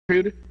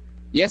computer.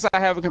 Yes, I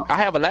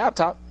have a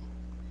laptop.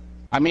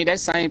 I mean,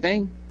 that's the same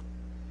thing.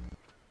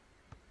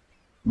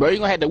 Bro, you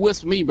gonna have to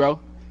whisper me, bro.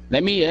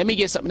 Let me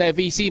get something of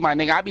that VC, my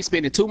nigga. I be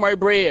spending too much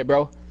bread,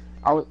 bro.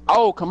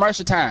 Oh,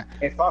 commercial time.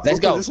 Hey, Fox, let's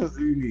go. What positions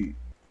do you need?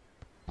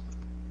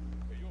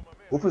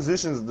 What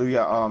positions do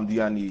y'all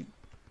need?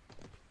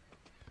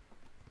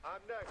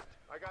 I'm next.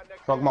 I got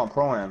next. Talking about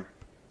pro-am.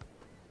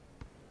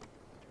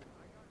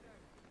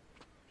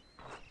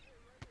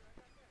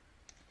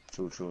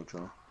 True.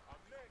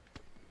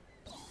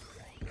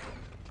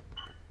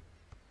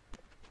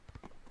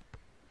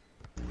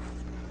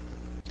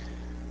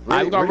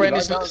 I'm gonna run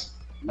this.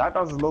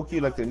 LockDown is low key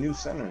like the new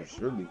centers,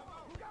 really.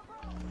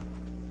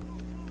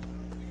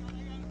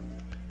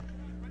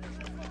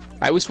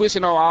 Alright, we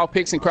switching on all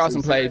picks and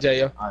crossing play,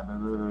 Jayo.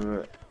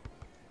 Alright,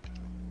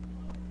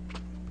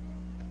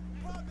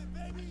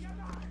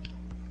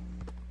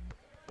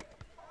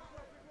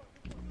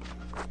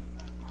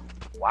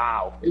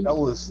 wow, that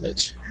was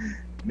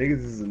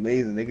niggas is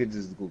amazing. They could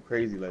just go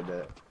crazy like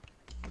that.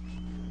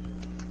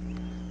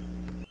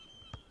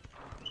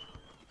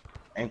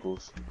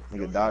 Ankles,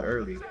 nigga died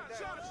early.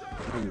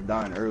 Nigga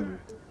dying early.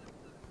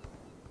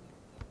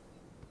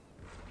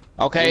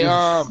 Okay,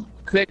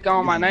 click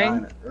on my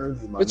name.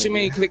 What you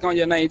mean, click on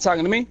your name? You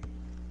talking to me?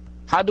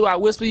 How do I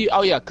whisper you?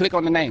 Oh yeah, click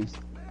on the names.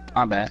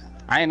 My bad.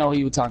 I didn't know who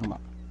you were talking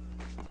about.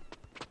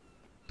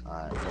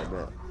 Alright,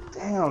 bet.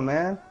 Damn,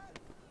 man.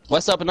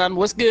 What's up, Anonymous?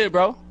 What's good,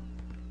 bro?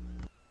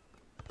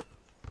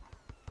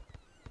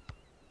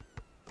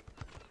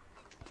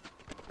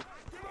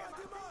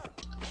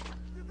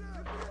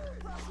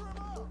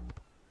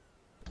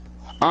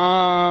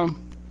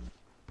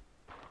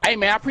 Hey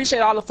man, I appreciate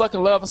all the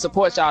fucking love and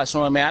support y'all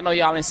showing, man. I know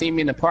y'all ain't seen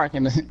me in the park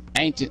in the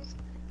ancient.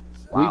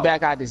 Wow. We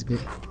back out this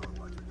bitch.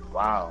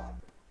 Wow.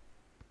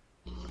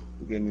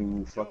 You getting me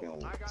move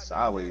fucking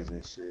sideways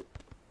and shit.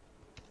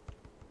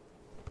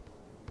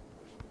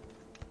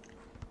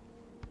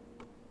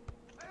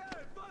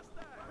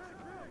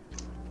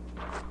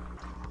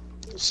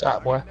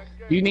 Shot, boy.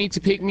 You need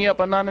to pick me up,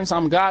 Anonymous.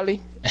 I'm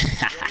godly.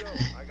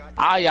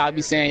 All y'all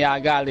be saying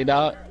y'all godly,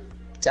 dog.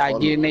 Till I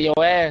get in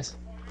your ass.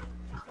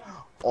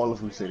 All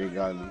of them say they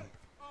godly.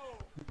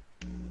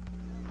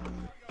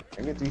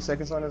 I get 3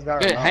 seconds on this guy.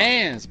 Good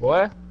hands,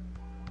 boy.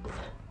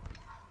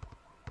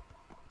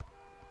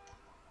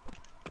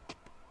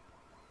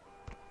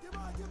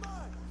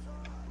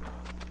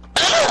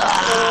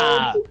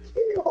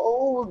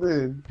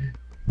 Holding.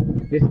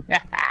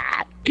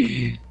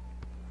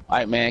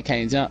 Alright, man,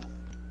 can't jump.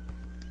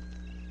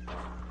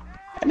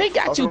 And they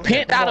got you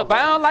pinned out of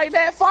bounds like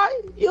that, fight?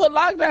 You a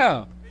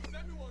lockdown.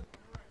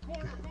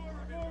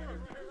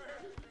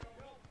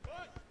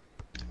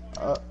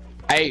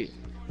 Hey,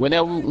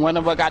 whenever one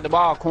of us got the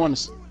ball,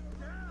 corners.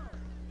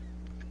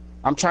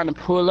 I'm trying to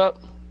pull up.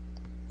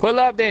 Pull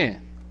up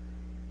then.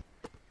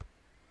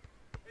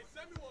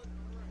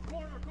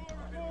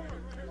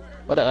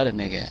 What the other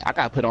nigga? I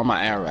gotta put on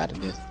my arrow out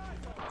of this.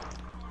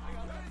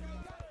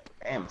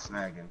 Damn,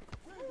 snagging.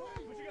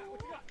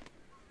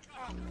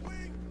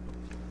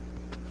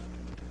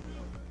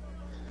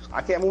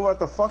 I can't move out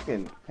the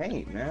fucking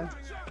paint, man.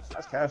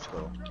 That's cash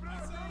though.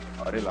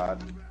 Oh, they lied.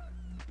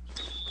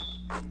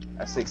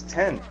 That's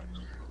 6'10".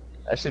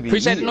 That should be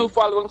Appreciate easy. the new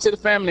follow. Welcome to the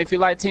family. If you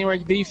like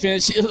teamwork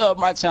defense, you love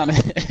my channel.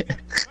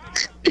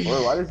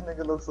 Boy, why does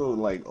nigga look so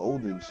like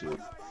old and shit?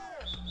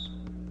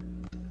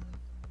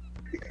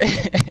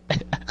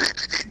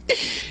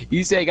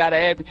 You say gotta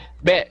add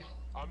bet.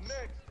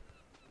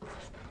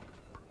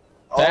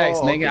 Thanks,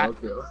 nigga.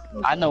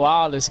 Okay. I know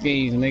all the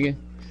schemes, nigga.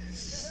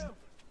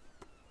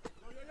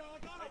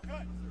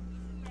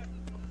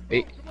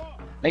 Hey,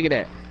 look at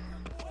that.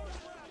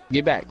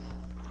 Get back.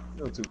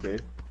 No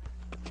 2K.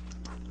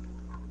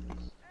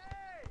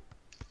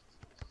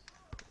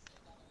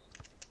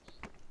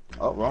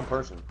 Oh, wrong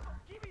person.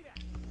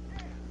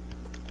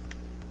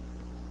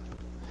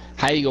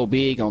 How you go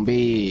big on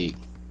big?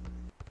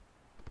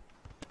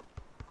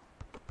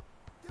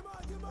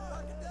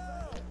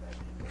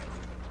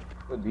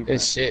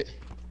 Good shit.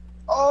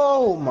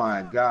 Oh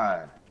my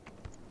god.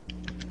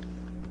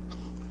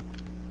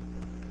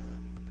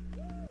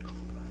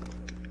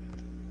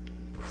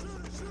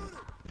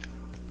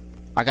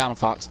 I got him,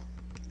 Fox.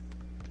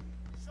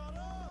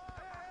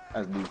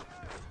 That's deep.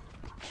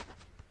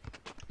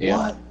 Yeah.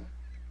 What?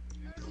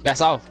 That's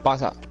off.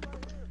 Box out.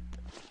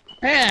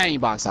 Man, I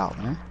ain't box out,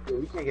 man. Yo,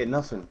 we can't get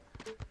nothing.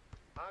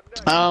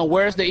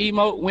 Where's the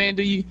emote? When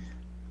do you?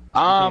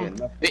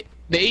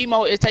 The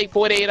emote, it take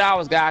 48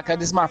 hours, guy, cause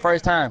this is my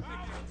first time.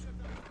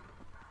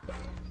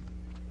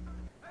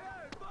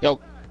 Yo.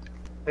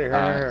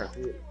 Here.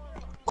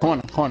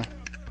 Corner.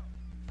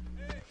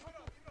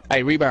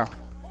 Hey, rebound.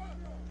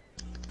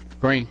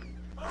 Green.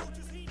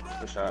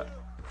 Good shot.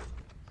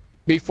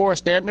 Before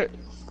standard?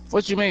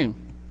 What you mean?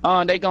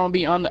 They gonna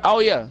be on the. Oh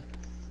yeah.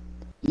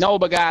 No,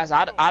 but guys,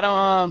 I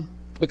don't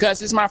because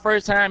this is my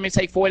first time. It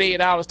take 48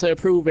 hours to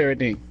approve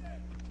everything.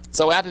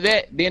 So after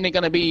that, then they're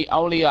gonna be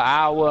only an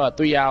hour or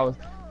 3 hours.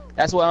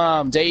 That's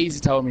what Jay-Z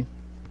told me.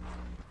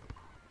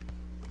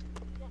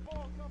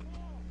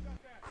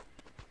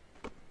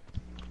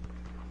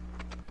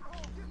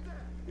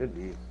 Good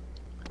deal.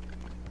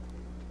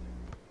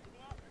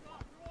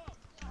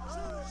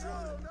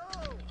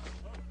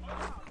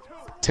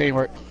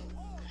 Teamwork.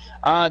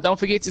 Don't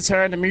forget to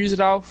turn the music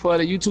off for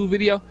the YouTube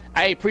video.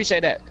 I appreciate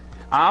that.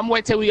 I'm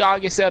waiting till we all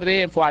get settled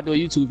in before I do a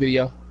YouTube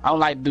video. I don't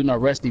like to do no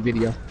rusty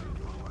video.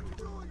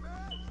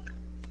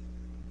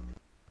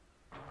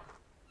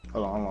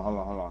 Hold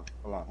on.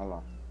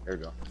 There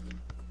we go.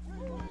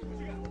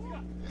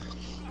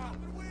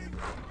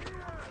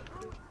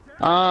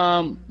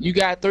 You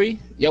got 3?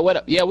 Yeah, what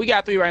up? Yeah, we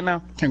got 3 right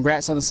now.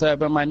 Congrats on the sub,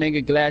 bro, my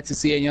nigga. Glad to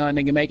see a young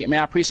nigga make it,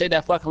 man. I appreciate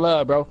that fucking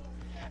love, bro.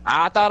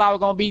 I thought I was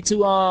gonna be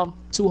too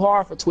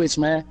hard for Twitch,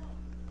 man.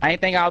 I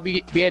ain't think I'll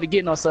be able to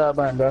get no sub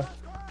button, bro.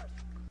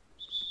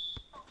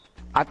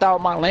 I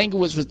thought my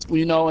language was,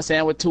 you know what I'm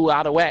saying, was too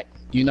out of whack.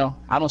 You know,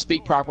 I don't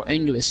speak proper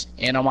English,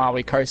 and I'm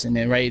always cursing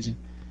and raging.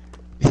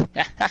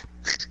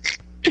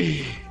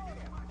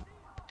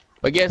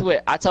 But guess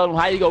what? I told him,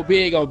 how you go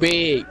big on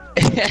big.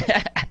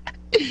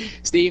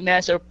 Steve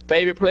Nash, your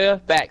favorite player?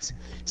 Facts.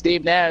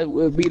 Steve Nash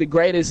will be the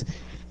greatest.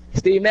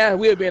 Steve Nash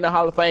will be in the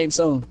Hall of Fame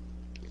soon.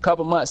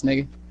 Couple months,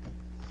 nigga.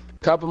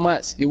 Couple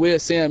months. You will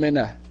see him in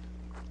there.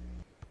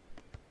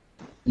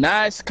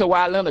 Nice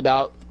Kawhi Leonard,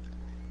 dog.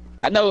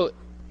 I know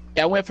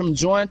I went from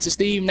Jordan to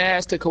Steve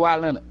Nash to Kawhi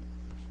Leonard.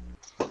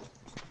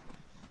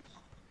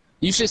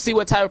 You should see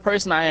what type of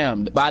person I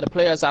am by the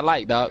players I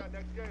like, dog.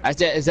 I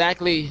said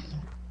exactly.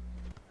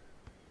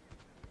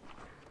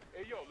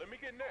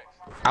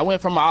 I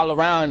went from an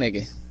all-around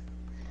nigga, an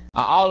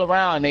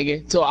all-around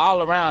nigga, to an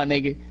all-around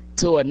nigga,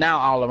 to a now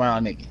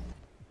all-around nigga.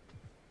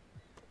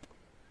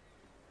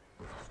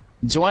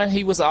 Jordan,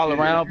 he was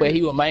all-around, but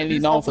he was mainly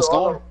known for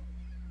scoring.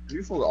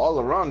 You fool all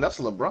around. That's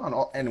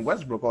LeBron and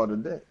Westbrook all the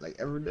day, like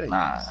every day.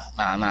 Nah.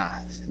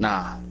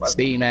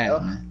 Steve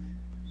Nash, man.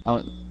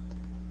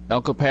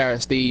 Don't compare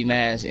Steve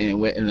Nash and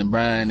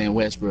LeBron and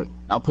Westbrook.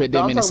 I'll put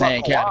them in the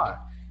same category.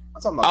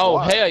 Oh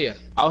hell yeah!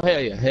 Oh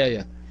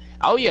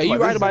yeah! You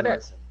right about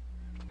that.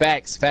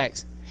 Facts.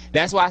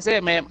 That's why I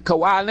said, man,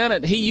 Kawhi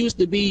Leonard, he used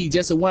to be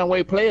just a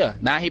one-way player.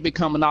 Now he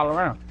becoming all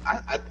around. I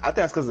think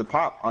that's because of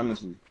Pop,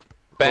 honestly.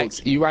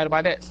 Facts. You right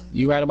about that.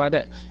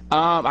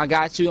 I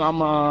got you.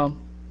 I'm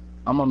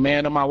a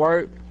man of my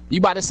word. You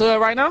about to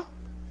sub right now?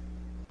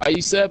 Are you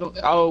subbing?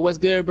 Oh, what's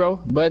good, bro?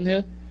 Button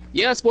here.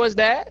 Yeah, sports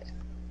dad.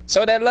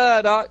 Show that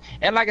love, dog.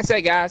 And like I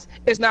said, guys,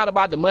 it's not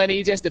about the money.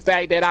 It's just the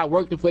fact that I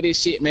worked for this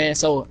shit, man.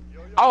 So,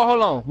 oh,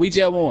 hold on. We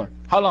just won.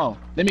 Hold on.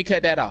 Let me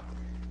cut that off.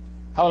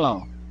 Hold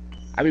on.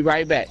 I'll be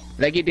right back.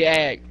 Let's get the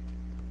ad.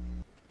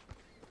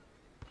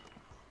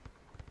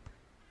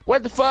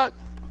 What the fuck?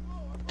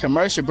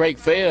 Commercial break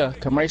fail.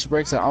 Commercial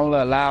breaks are only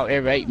allowed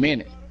every 8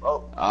 minutes.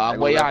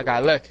 Boy, y'all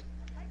got lucky.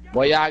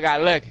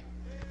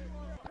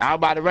 I'm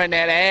about to run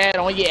that ad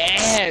on your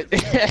ass.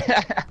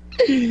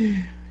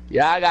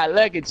 Y'all got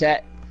lucky,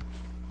 chat.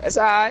 That's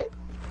alright.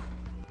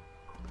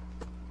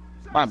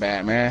 My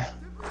bad, man.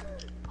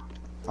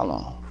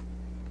 Hold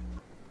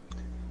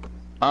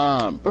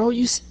on. Bro,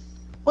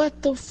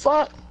 what the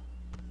fuck?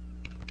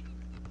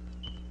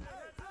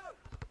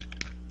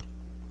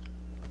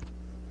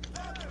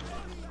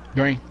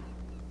 Green.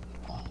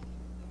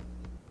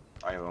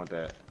 I ain't want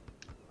that.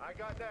 I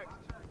got next.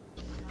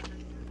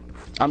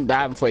 I'm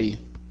diving for you.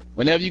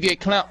 Whenever you get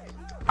clamped,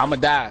 I'ma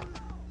dive.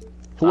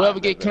 Whoever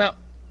get clamped,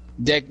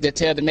 they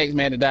tell the next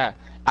man to die.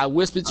 I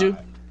whispered you.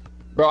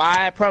 Bro,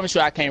 I promise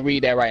you I can't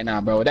read that right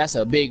now, bro. That's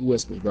a big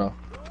whisper, bro.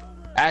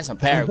 That's a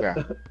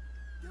paragraph.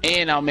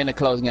 And I'm in a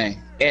close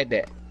game. Add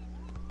that.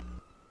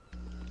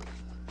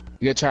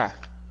 Good try.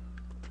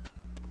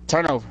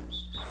 Turnover.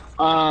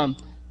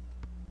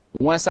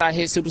 Once I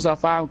hit Superstar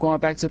 5, I'm going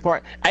back to the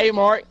park. Hey,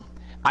 Mark.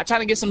 I'm trying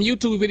to get some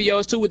YouTube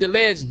videos, too, with the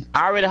legend.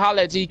 I already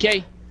hollered at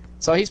GK.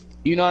 So he's,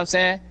 you know what I'm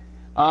saying?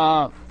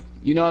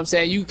 You know what I'm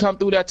saying? You come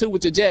through there, too,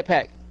 with your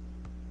jetpack.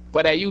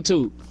 For that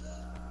YouTube.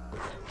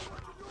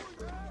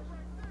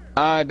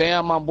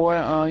 Damn, my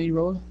boy. You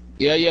rolling?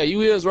 Yeah,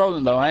 you is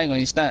rolling, though. I ain't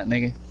gonna stunt,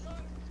 nigga.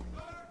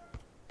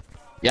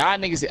 Y'all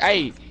niggas,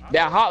 hey,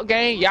 that hot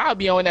game, y'all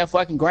be on that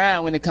fucking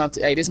grind when it comes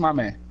to, hey, this my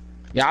man.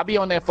 Y'all be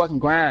on that fucking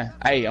grind.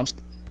 Hey, I'm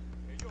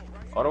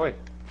all the way.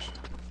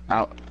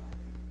 Out.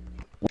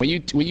 When you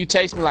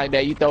chase me like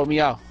that, you throw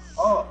me off.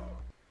 Oh.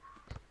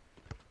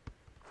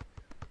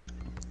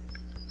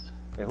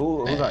 Hey,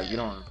 who's that? Get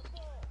on.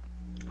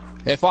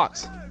 Hey,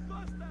 Fox.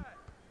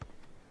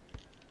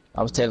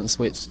 I was telling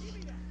Switch.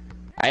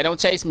 Hey, don't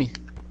chase me.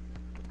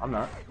 I'm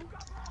not.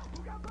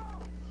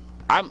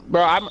 I'm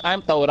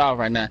throwing it off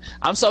right now.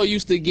 I'm so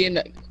used to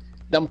getting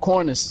them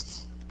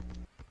corners.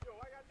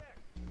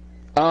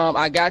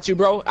 I got you,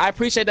 bro. I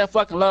appreciate that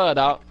fucking love,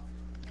 dog.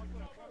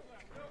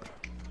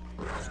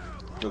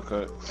 Good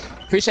cut.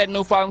 Appreciate the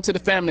new following to the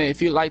family.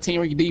 If you like Team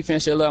Ricky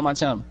defense, you'll love my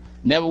channel.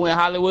 Never win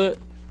Hollywood.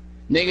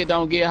 Nigga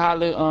don't get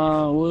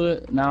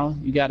Hollywood. No,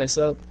 you got it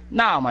sub.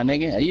 Nah, my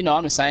nigga. You know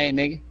I'm the same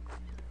nigga.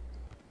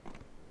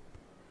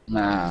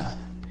 Nah.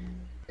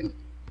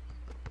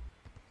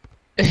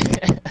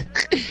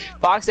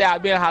 Fox said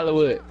I've been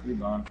Hollywood. You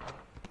gone.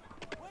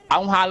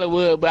 I'm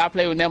Hollywood, but I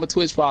play with number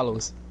Twitch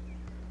followers.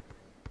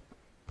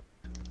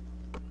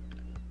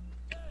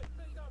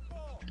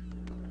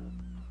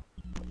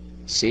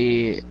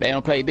 Shit, they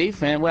don't play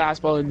defense. What I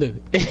supposed to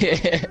do?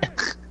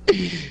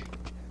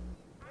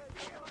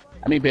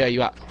 Let me bail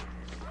you out.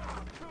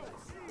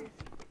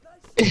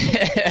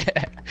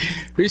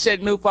 Appreciate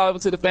the new follower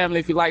to the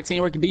family. If you like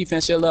teamwork and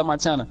defense, you'll love my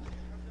channel.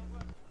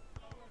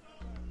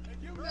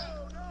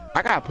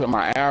 I gotta put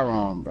my arrow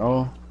on,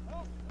 bro.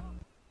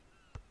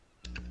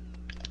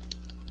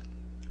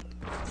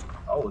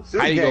 Oh,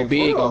 How you go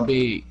big on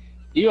big?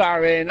 You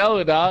already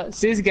know, dog.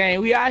 Sis game,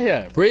 we out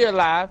here. Real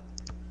live.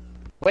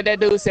 What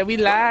that dude said, we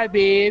live,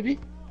 baby.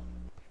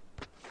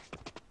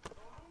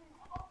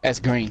 That's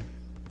green.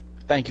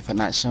 Thank you for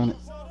not showing it.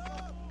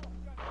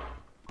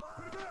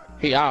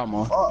 He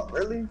almost. Oh,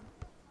 really?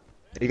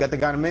 You got the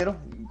guy in the middle?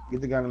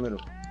 Get the guy in the middle.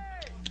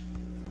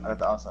 I got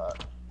the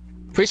outside.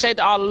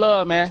 Appreciate all the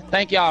love, man.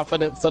 Thank y'all for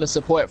the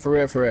support, for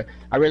real, for real.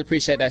 I really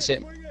appreciate that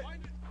shit.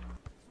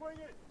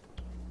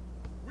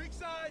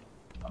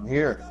 I'm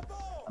here.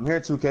 I'm here,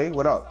 2K.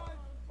 What up?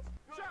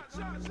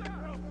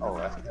 Oh,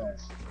 that's cash.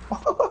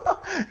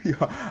 Yo,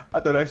 I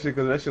thought that shit,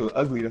 because that shit was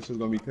ugly, that shit was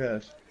gonna be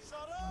cash.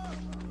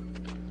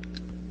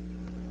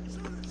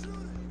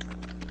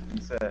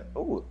 He said,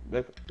 oh,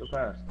 good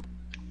pass.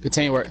 Good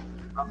teamwork.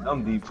 I'm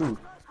dumb deep, too.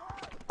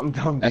 I'm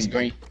dumb deep. That's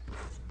green.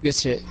 Good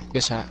shit.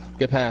 Good shot.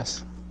 Good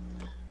pass.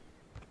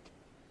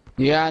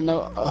 Yeah, I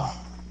know.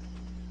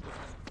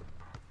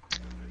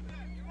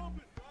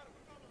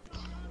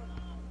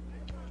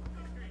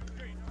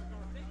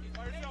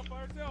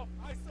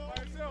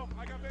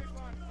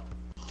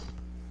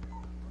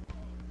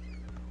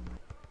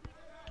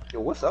 Yo,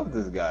 what's up with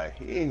this guy?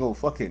 He ain't gonna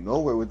fucking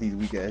nowhere with these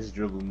weak ass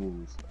dribble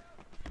moves.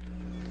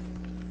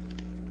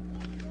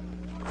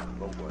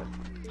 Oh boy.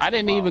 I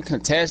didn't even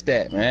contest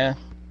that, man.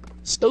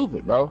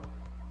 Stupid, bro.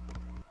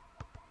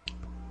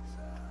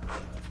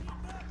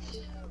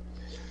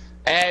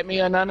 Add me,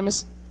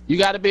 Anonymous. You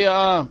gotta be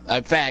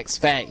facts.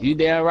 You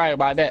damn right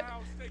about that.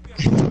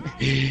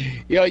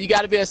 Yo, you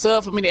gotta be a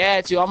sub for me to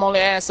add you. I'm only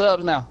adding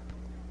subs now.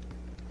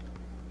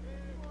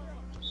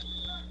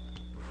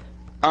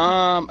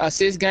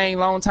 Assist game,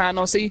 long time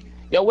no see.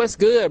 Yo, what's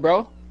good,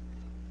 bro?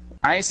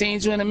 I ain't seen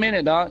you in a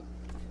minute, dog.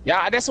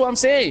 Y'all, that's what I'm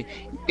saying.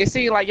 It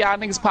seems like y'all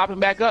niggas popping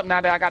back up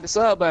now that I got the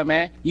sub button,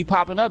 man. You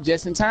popping up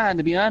just in time,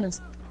 to be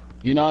honest.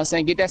 You know what I'm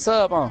saying? Get that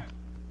sub on.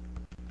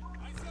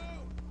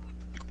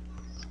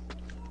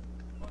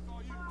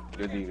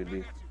 Good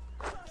D.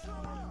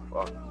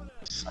 Well,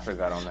 I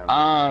forgot on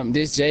that.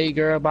 This J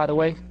girl, by the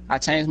way, I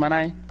changed my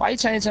name. Why you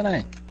change your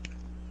name?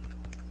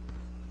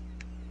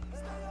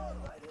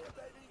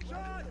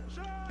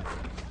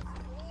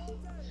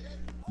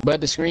 But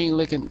the screen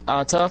looking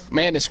tough,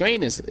 man. The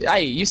screen is,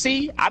 hey, you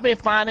see, I've been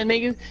finding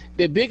niggas.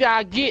 The bigger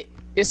I get,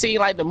 it seems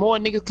like the more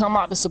niggas come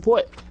out to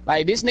support.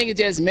 Like this nigga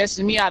just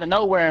messaged me out of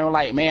nowhere and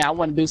like, man, I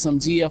want to do some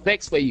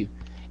GFX for you.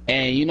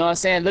 And you know what I'm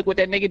saying? Look what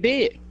that nigga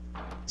did.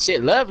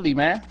 Shit, lovely,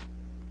 man.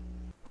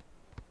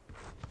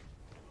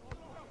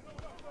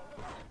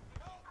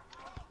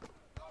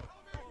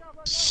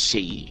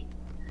 Shit.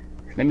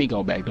 Let me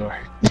go back door.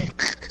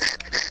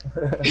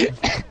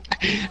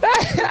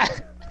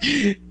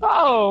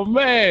 Oh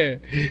man.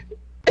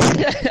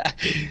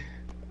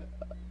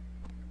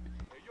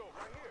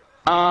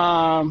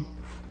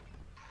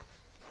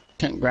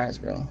 Congrats,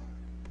 bro.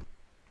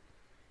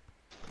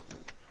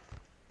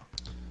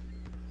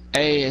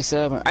 Hey,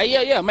 7.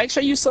 Hey, yeah. Make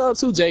sure you sub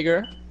too, J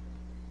girl.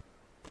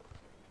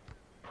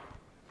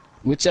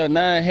 With your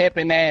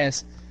non-helping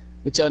ass.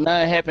 With your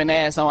non-helping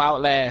ass on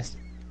Outlast.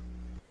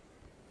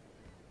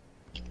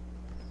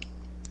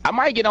 I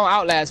might get on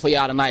Outlast for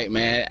y'all tonight,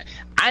 man.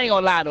 I ain't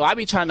gonna lie though, I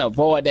be trying to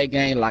avoid that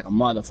game like a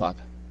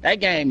motherfucker. That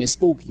game is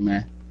spooky,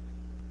 man.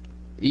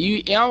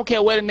 I don't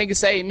care what a nigga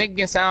say, nigga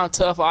can sound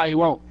tough all he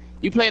want.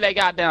 You play that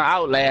goddamn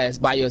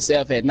Outlast by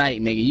yourself at night,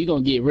 nigga, you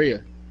gonna get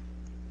real.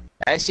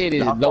 That shit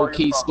is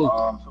low-key spooky.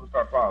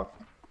 Superstar 5.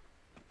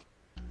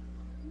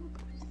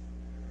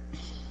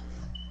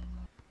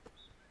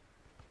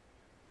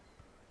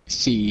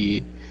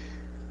 Shit.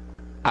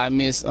 I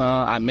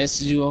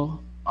messaged you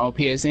on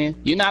PSN.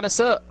 You're not a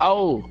sub.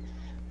 Oh.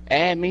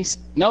 Add me.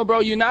 No,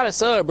 bro, you're not a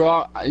sub,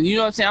 bro. You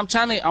know what I'm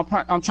saying?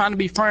 I'm trying to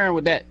be firm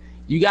with that.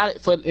 You got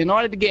it. In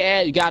order to get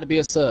added, you got to be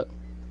a sub.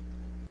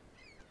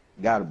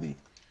 Gotta be.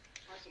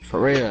 For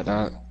real,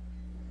 dog.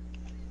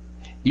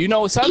 You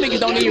know, some niggas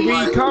don't even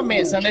read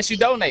comments unless you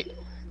donate.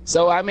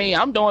 So I mean,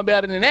 I'm doing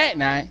better than that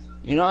now.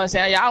 You know what I'm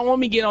saying? Y'all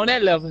want me to get on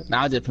that level?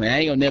 Nah, I'm just playing. I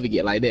ain't gonna never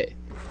get like that.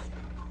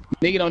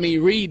 Nigga don't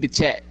even read the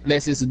chat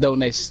unless it's a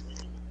donation.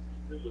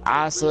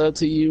 I sub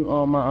to you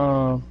on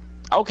my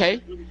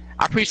okay.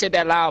 I appreciate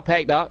that loud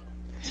pack, dog.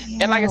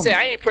 And like I said,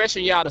 I ain't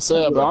pressuring y'all to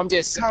sub, bro. I'm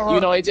just, you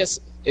know, it's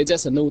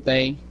just a new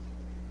thing.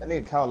 That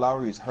nigga Kyle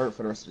Lowry is hurt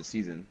for the rest of the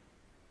season.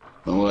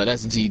 Well,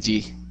 that's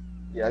GG.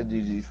 Yeah,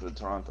 GG for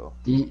Toronto.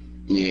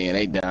 Yeah,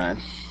 they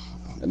done.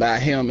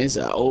 About him, it's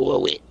over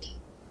with.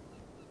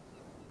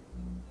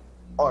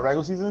 Oh,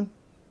 regular season?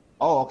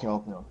 Oh, okay.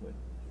 Let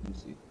me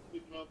see.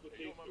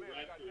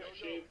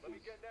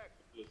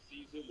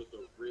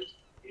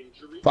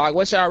 Fog,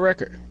 what's y'all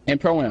record in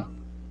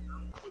Pro-Am?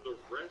 For the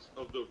rest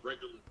of the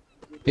regular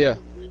Yeah.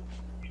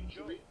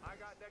 injury,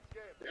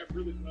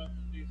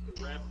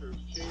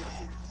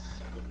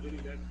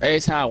 Every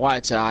time I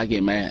watch y'all, I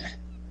get mad.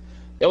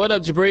 Yo, what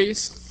up,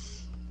 Jabriz?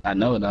 I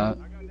know, dog.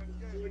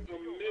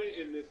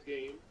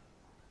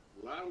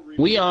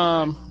 We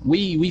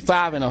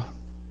 5-0.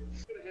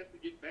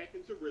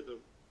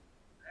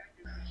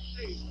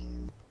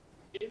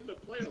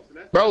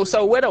 Bro,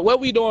 so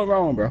what we doing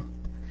wrong, bro?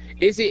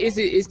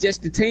 It's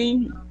just the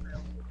team?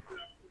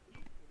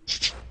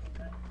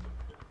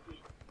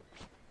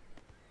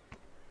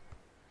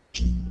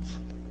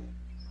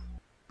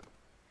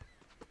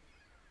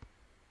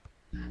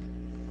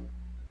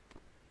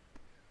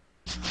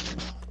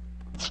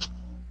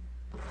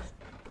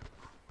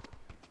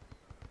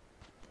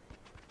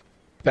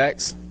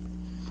 Facts.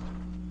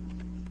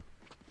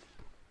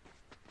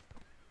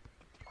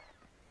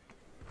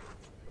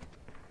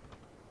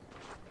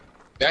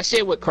 That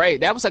shit was crazy.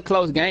 That was a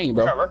close game,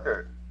 bro. What's your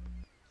record?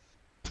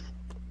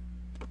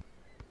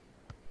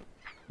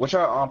 What's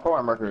your pro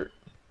am record?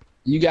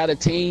 You got a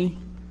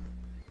team.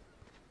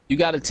 You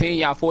got a team.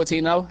 Y'all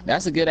 14-0.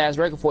 That's a good ass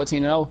record,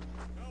 14-0.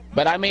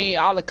 But I mean,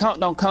 all the comp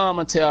don't come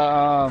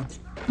until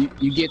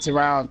you get to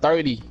around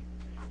 30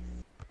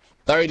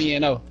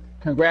 and 0.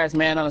 Congrats,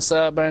 man, on the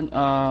sub burn.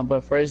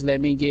 But first, let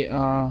me get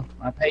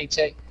my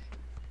paycheck.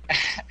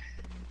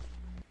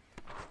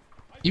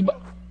 You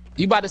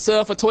about to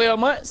sub for 12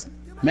 months?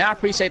 Man, I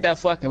appreciate that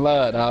fucking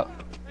love, dog.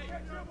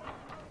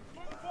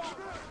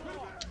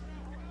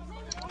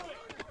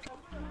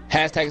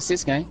 Hashtag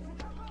assist game.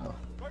 Oh.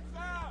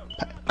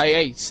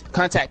 Hey,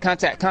 contact.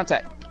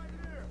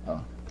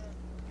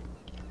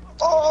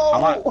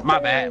 Oh, my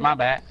bad.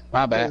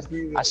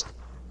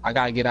 I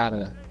gotta get out of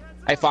there.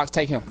 Hey, Fox,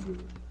 take him.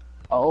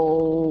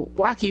 Oh,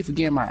 why I keep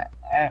forgetting my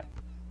app?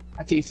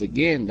 I keep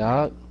forgetting,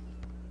 dog.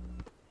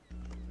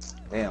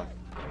 Damn.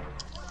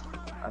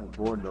 I'm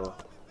bored though.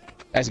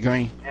 That's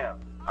green. Yeah,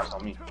 that's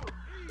on me.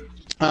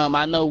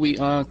 I know we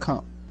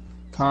calm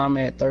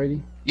at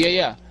 30.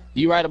 Yeah.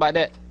 You right about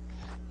that.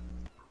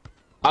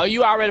 Oh,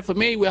 you already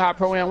familiar with how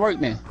pro am work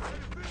then?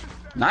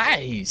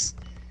 Nice.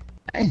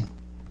 Hey.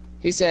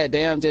 He said,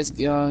 "Damn, just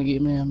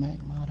give me a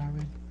Mac mod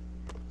already.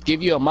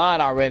 Give you a mod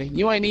already.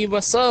 You ain't even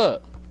a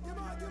sub."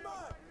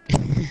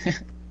 I'm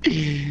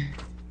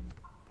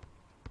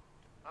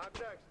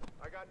next.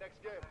 I got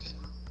next game.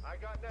 I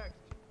got next.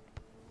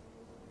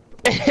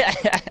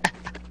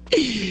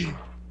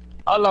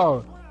 Hold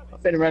on. I'm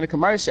finna run a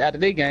commercial after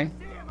this game.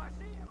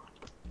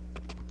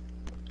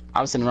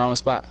 I was in the wrong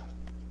spot.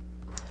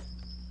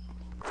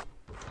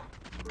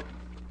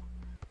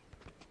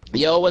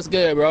 Yo, what's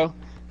good, bro?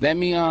 Let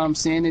me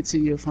send it to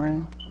your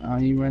friend.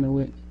 You running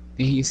with?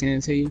 Then he send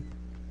it to you.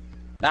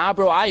 Nah,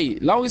 bro.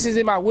 Long as it's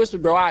in my whisper,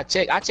 bro. I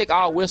check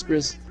all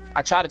whispers.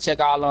 I try to check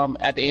all of them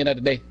at the end of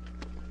the day.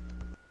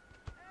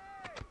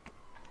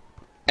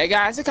 Hey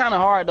guys, it's kind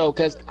of hard though,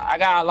 cause I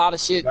got a lot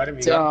of shit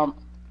to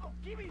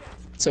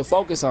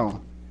focus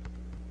on.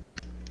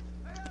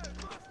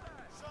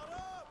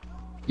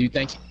 You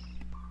think?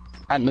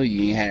 I knew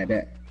you ain't had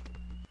that.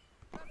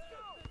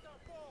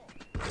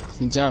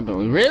 He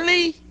jumping.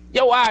 Really?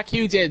 Yo,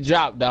 IQ just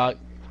dropped, dog.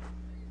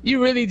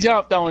 You really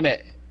jumped on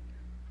that.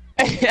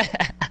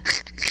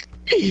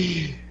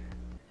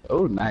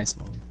 Oh, nice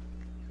one.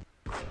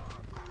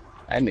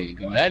 That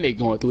nigga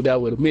going through that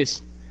with a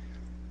mission.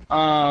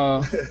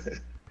 I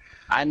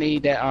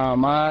need that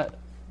mod,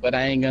 but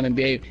I ain't gonna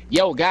be able.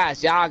 Yo,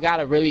 guys, y'all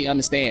gotta really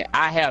understand.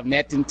 I have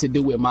nothing to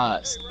do with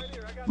mods.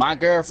 My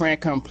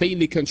girlfriend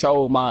completely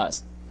controls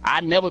mods.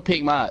 I never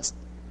pick mods.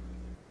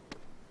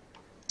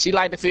 She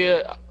like to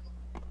feel.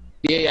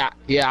 Yeah,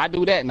 I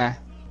do that now.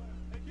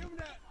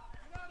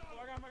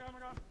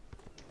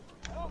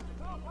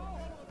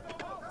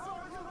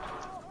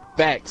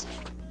 Facts.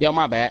 Yo,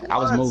 my bad. I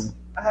was moving.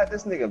 I had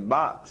this nigga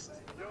boxed.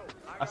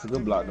 That's a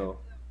good block though.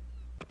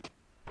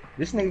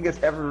 This nigga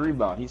gets every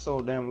rebound. He's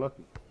so damn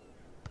lucky.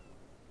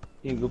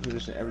 He in good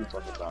position every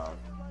fucking time.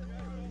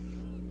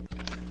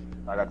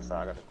 I got the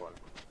side. I got the corner.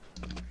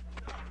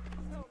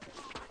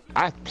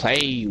 I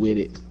played with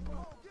it.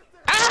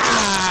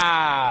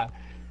 Ah!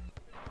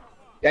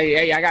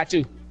 Hey, I got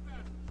you.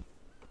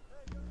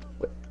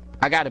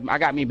 I got him. I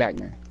got me back,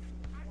 man.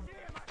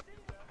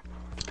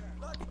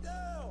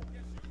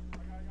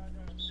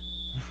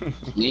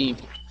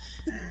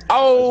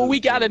 Oh, we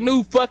got a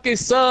new fucking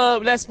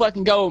sub. Let's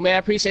fucking go, man.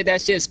 Appreciate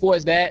that shit,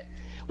 Sports Dad.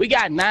 We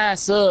got 9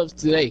 subs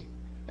today.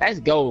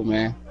 Let's go,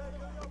 man.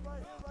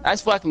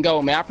 Let's fucking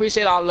go, man. I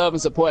appreciate all the love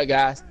and support,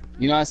 guys.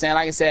 You know what I'm saying?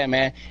 Like I said,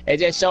 man, it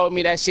just showed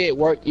me that shit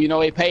worked. You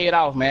know, it paid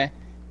off, man.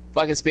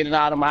 Fucking spending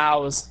all them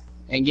hours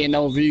and getting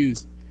no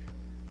views.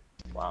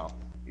 Wow.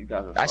 You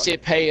guys are that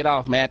shit paid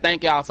off, man.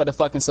 Thank y'all for the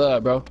fucking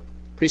sub, bro.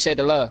 Appreciate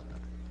the love.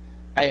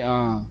 Hey,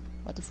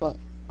 what the fuck?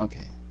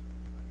 Okay.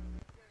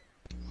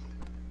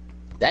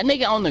 That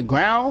nigga on the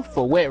ground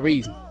for what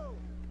reason?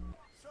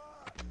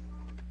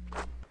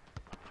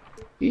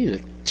 He's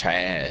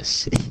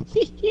trash.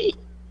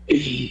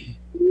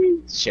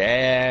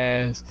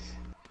 Trash.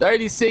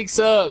 36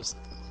 subs.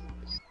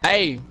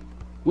 Hey,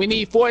 we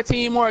need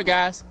 14 more,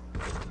 guys.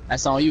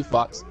 That's on you,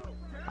 Fox.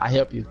 I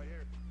help you.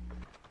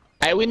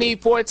 Hey, we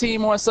need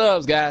 14 more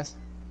subs, guys.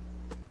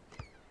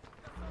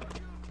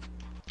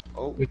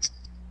 Oh.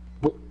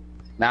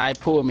 Nah, he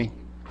pulled me.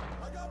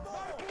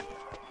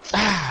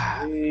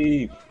 Ah.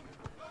 Hey.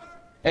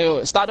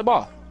 Hey, start the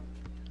ball.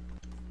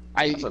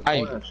 That's a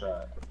corner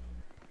shot.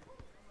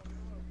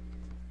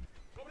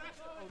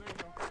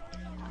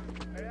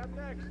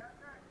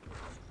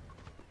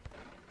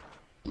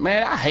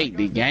 Man, I hate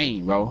the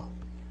game, bro.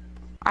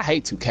 I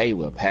hate 2K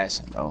with a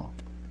passion, bro.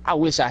 I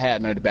wish I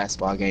had another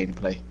basketball game to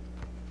play.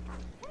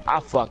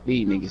 I fuck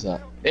these niggas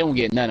up. They won't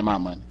get none of my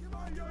money.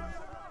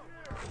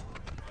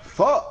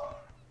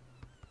 Fuck.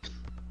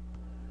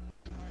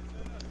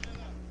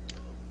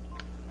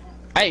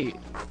 Hey.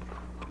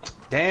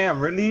 Damn,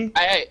 really?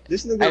 Hey,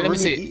 This nigga let me really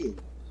see it. eating.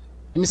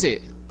 Let me see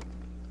it.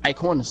 Hey,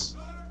 corners.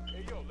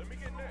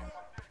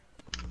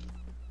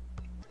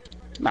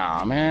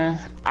 Nah, man.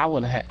 I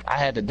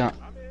had to dunk.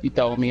 You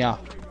throw me off.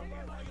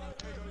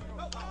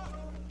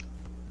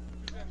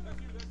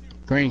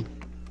 Green.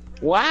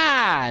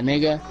 Why,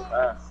 nigga?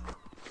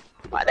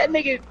 Why that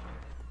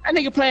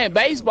nigga playing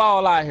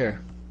baseball out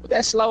here with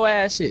that slow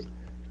ass shit?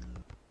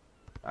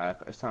 Alright,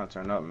 it's time to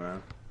turn up,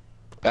 man.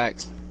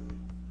 Facts.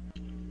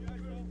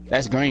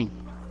 That's green.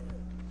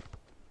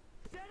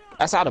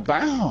 That's out of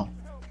bounds.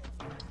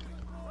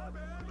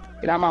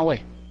 Get out of my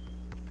way.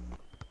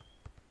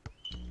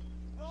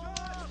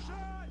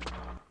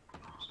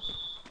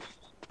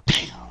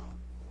 Damn.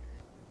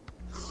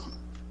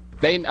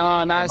 They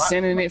not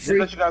sending it free.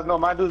 Just let you guys know,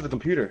 my dude's a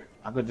computer.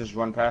 I could just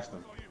run past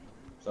them.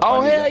 So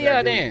Oh hell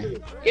yeah, then.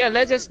 Yeah,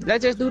 let's just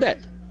do that.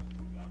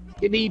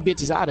 Get these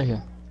bitches out of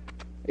here.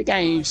 They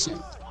can't even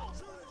send.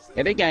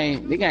 Yeah, they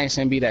can't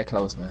shouldn't be that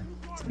close, man.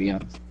 To be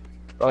honest.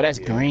 Oh, that's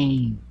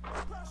green.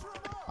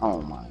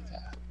 Oh my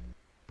god.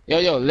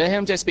 Yo, let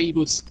him just speed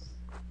boots.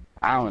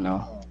 I don't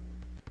know.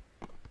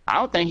 I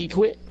don't think he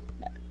quit.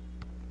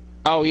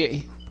 Oh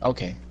yeah,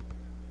 okay.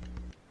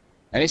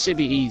 And it should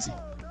be easy.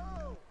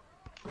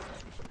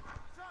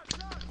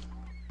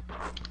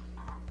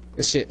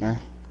 Good shit, man.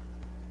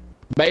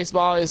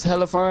 Baseball is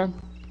hella fun.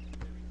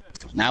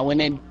 Now when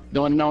they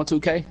doing it on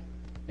 2K,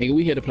 nigga,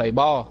 we here to play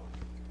ball,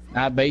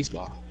 not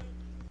baseball.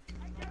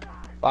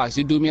 Fox,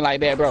 you do me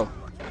like that, bro.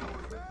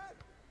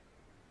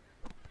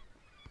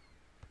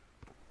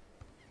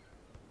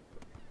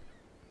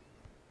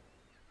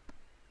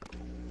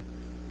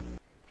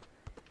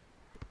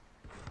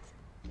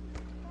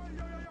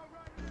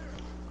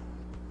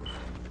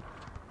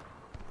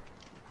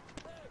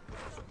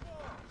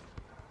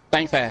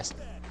 Think fast.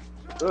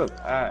 Good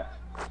pass.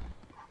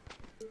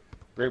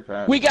 Great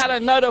pass. We got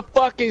another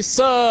fucking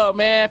sub,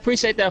 man.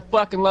 Appreciate that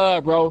fucking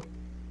love, bro.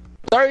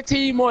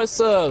 13 more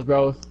subs,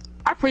 bro.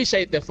 I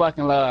appreciate the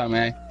fucking love,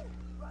 man.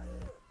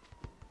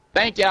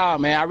 Thank y'all,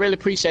 man. I really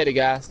appreciate it,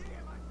 guys.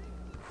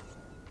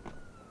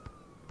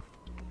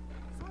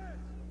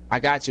 I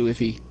got you,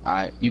 Iffy.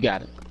 Alright, you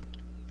got it.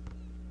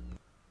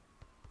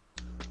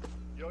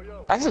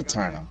 That's a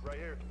turn.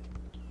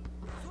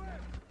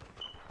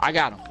 I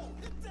got him.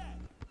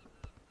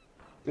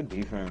 Good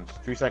defense.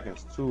 3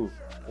 seconds. 2,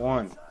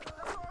 1.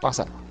 What's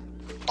up?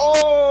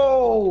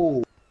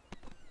 Oh!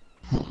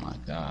 Oh my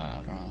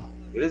god, bro.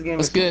 This game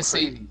What's good,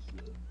 C?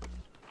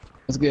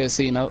 What's good,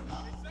 C? Nope.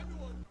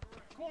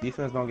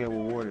 Defense don't get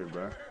rewarded,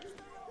 bro.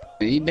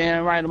 You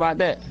damn right about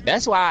that.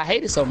 That's why I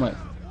hate it so much.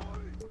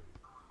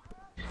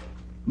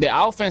 The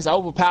offense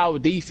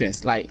overpowered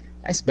defense. Like,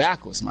 that's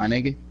backwards, my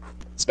nigga.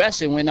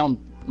 Especially when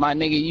my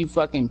nigga, you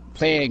fucking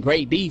playing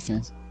great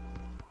defense.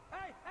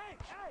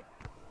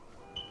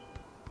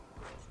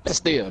 But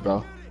still,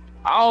 bro.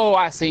 Oh,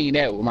 I seen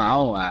that with my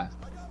own eyes.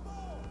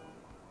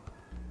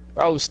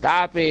 Bro,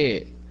 stop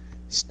it.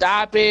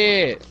 Stop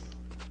it.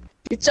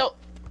 Get your...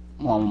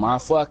 Oh my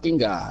fucking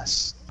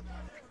gosh.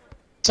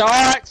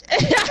 Charge.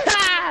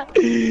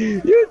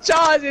 You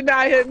charging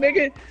out here,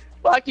 nigga.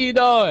 Fuck you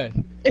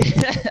doing?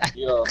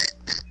 Yo.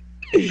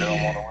 I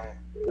don't want to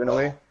win. Win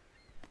away?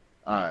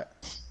 Alright.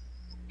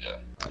 Yeah.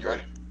 You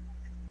ready?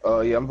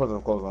 Yeah, I'm putting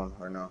some clothes on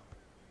right now.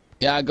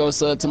 Yeah, I go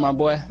sub to my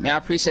boy. Man, I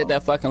appreciate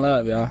that fucking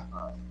love, y'all.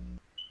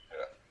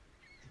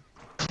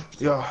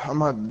 Yo,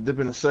 I'm about to dip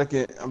in a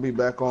second. I'll be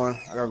back on.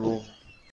 I gotta go